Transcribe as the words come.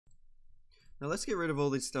Now let's get rid of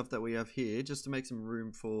all this stuff that we have here just to make some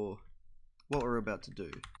room for what we're about to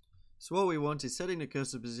do. So what we want is setting the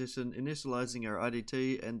cursor position, initializing our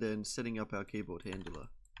IDT, and then setting up our keyboard handler.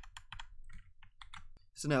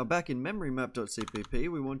 So now back in memorymap.cpp,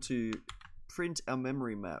 we want to print our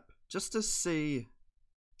memory map just to see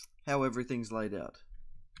how everything's laid out.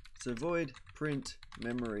 So void print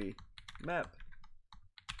memory map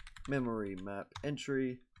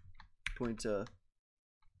entry pointer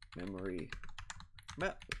memory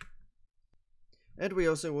map. And we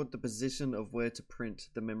also want the position of where to print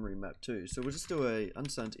the memory map to. So we'll just do a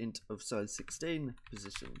unsigned int of size 16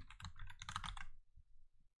 position.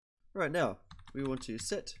 Right, now we want to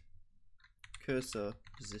set cursor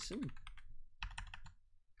position.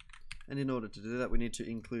 And in order to do that, we need to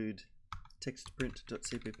include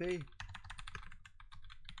textprint.cpp.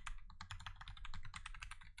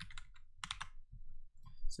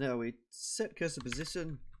 So now we set cursor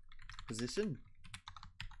position.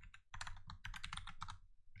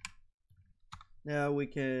 Now we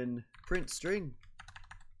can print string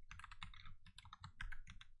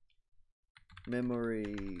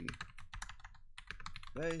memory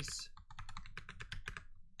base,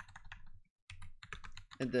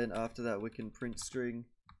 and then after that we can print string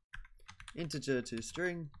integer to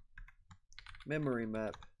string memory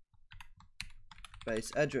map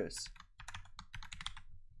base address.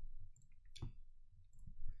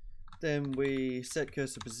 Then we set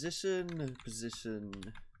cursor position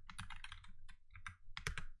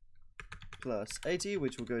plus 80,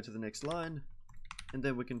 which will go to the next line, and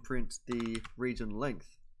then we can print the region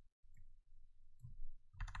length.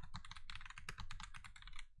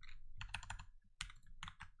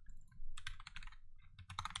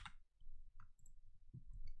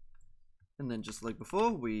 And then just like before,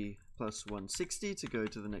 we plus 160 to go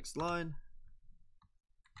to the next line,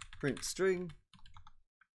 print string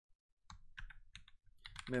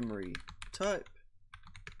memory type,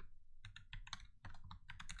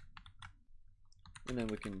 and then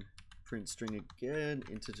we can print string again,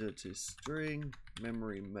 integer to string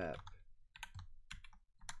memory map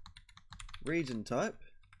region type,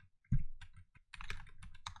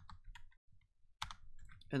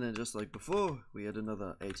 and then just like before we add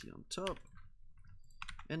another 80 on top.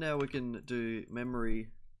 And now we can do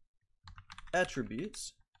memory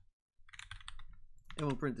attributes, and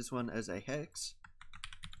we'll print this one as a hex.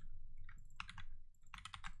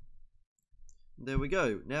 There we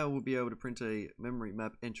go. Now we'll be able to print a memory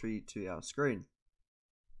map entry to our screen.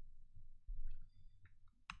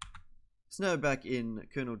 So now back in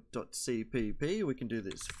kernel.cpp, we can do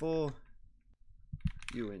this for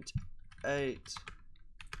uint 8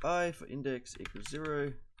 I for index equals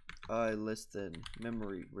 0, I less than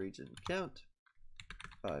memory region count,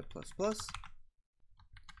 I plus plus,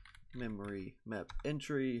 memory map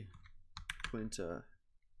entry pointer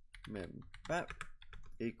mem map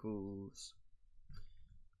equals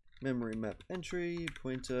memory map entry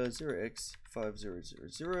pointer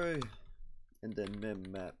 0x5000, and then mem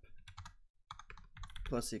map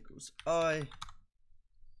plus equals I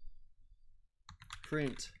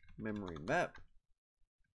print memory map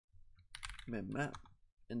mem map,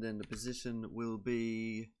 and then the position will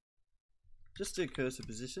be just a cursor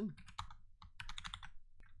position.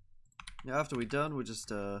 Now after we're done, we'll just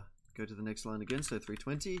go to the next line again, so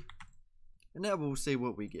 320, and now we'll see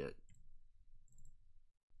what we get.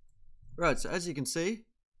 Right, so as you can see,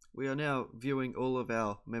 we are now viewing all of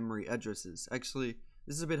our memory addresses. Actually,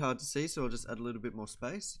 this is a bit hard to see, so I'll just add a little bit more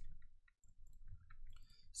space.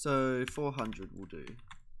 So 400 will do.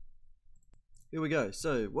 Here we go.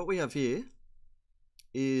 So what we have here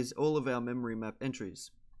is all of our memory map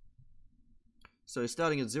entries. So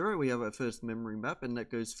starting at 0, we have our first memory map, and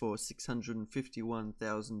that goes for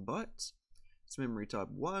 651,000 bytes. It's memory type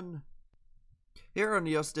 1. Here on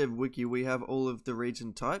the YosDev wiki, we have all of the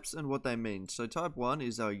region types and what they mean. So type 1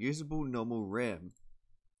 is our usable normal RAM.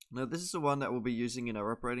 Now this is the one that we'll be using in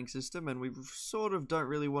our operating system, and we sort of don't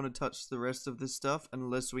really want to touch the rest of this stuff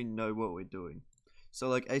unless we know what we're doing. So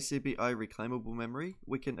like ACBI reclaimable memory,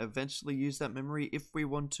 we can eventually use that memory if we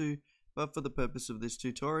want to, but for the purpose of this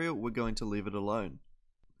tutorial, we're going to leave it alone.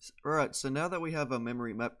 Alright, so now that we have our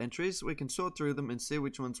memory map entries, we can sort through them and see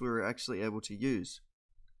which ones we were actually able to use.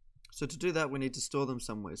 So to do that, we need to store them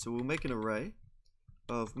somewhere. So we'll make an array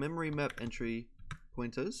of memory map entry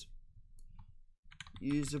pointers,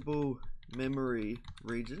 usable memory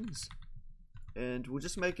regions, and we'll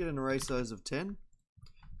just make it an array size of 10.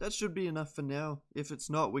 That should be enough for now. If it's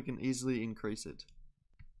not, we can easily increase it.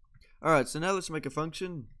 Alright, so now let's make a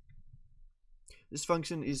function. This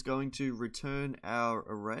function is going to return our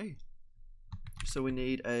array. So we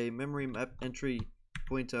need a memory map entry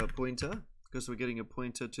pointer, because we're getting a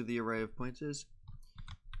pointer to the array of pointers.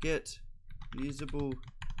 Get usable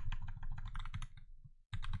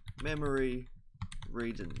memory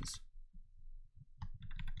regions.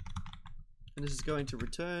 And this is going to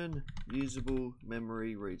return usable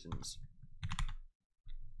memory regions.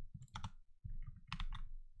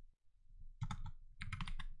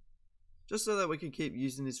 Just so that we can keep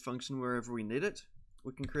using this function wherever we need it,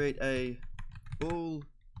 we can create a bool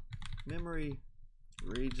memory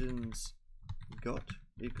regions got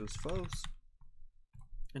equals false.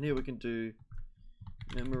 And here we can do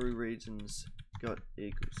memory regions got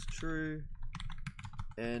equals true.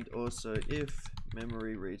 And also if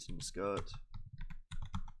memory regions got,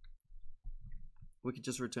 we could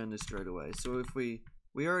just return this straight away. So if we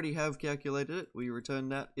already have calculated it, we return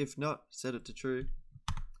that. If not, set it to true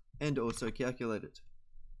and also calculate it.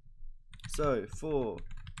 So for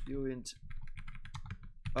uint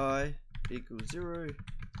I equals 0,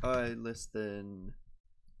 I less than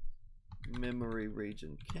memory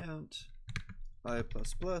region count, I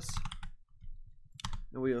plus plus.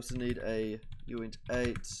 And we also need a uint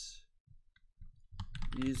 8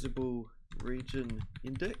 usable region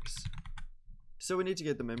index. So we need to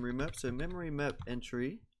get the memory map. So memory map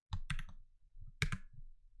entry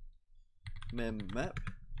mem map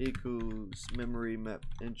equals memory map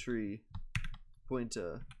entry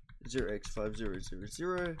pointer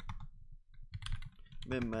 0x5000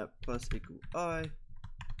 mem map plus equal I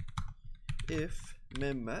if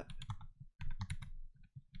mem map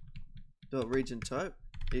dot region type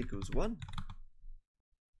equals 1,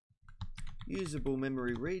 usable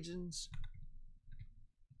memory regions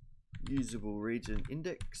usable region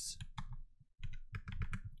index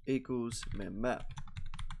equals mem map.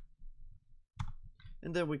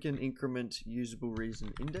 And then we can increment usable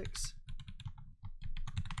region index,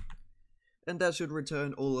 and that should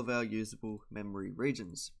return all of our usable memory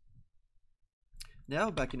regions. Now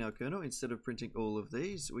back in our kernel, instead of printing all of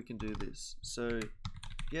these, we can do this. So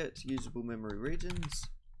get usable memory regions,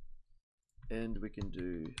 and we can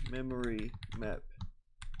do memory map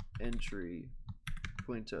entry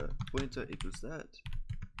pointer equals that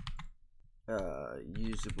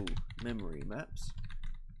usable memory maps.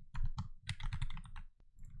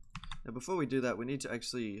 Now before we do that, we need to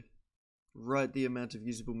actually write the amount of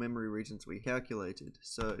usable memory regions we calculated.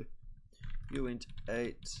 So uint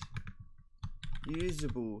 8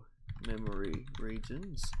 usable memory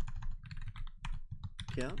regions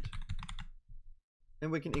count,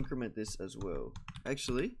 and we can increment this as well.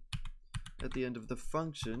 Actually, at the end of the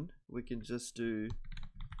function, we can just do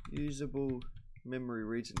usable memory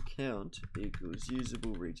region count equals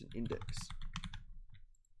usable region index.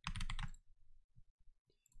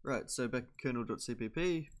 Right, so back to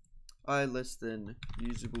kernel.cpp, I less than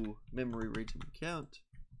usable memory region count,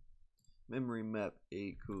 memory map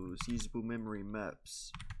equals usable memory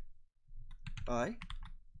maps I,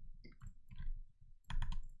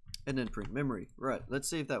 and then print memory. Right, let's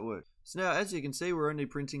see if that works. So now, as you can see, we're only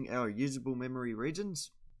printing our usable memory regions.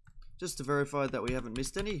 Just to verify that we haven't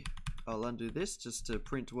missed any, I'll undo this just to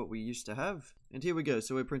print what we used to have. And here we go,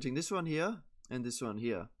 so we're printing this one here and this one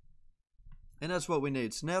here. And that's what we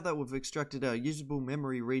need. So now that we've extracted our usable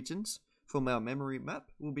memory regions from our memory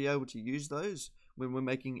map, we'll be able to use those when we're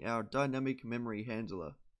making our dynamic memory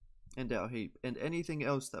handler and our heap and anything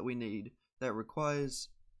else that we need that requires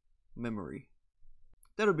memory.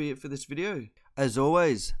 That'll be it for this video. As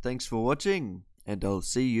always, thanks for watching, and I'll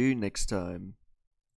see you next time.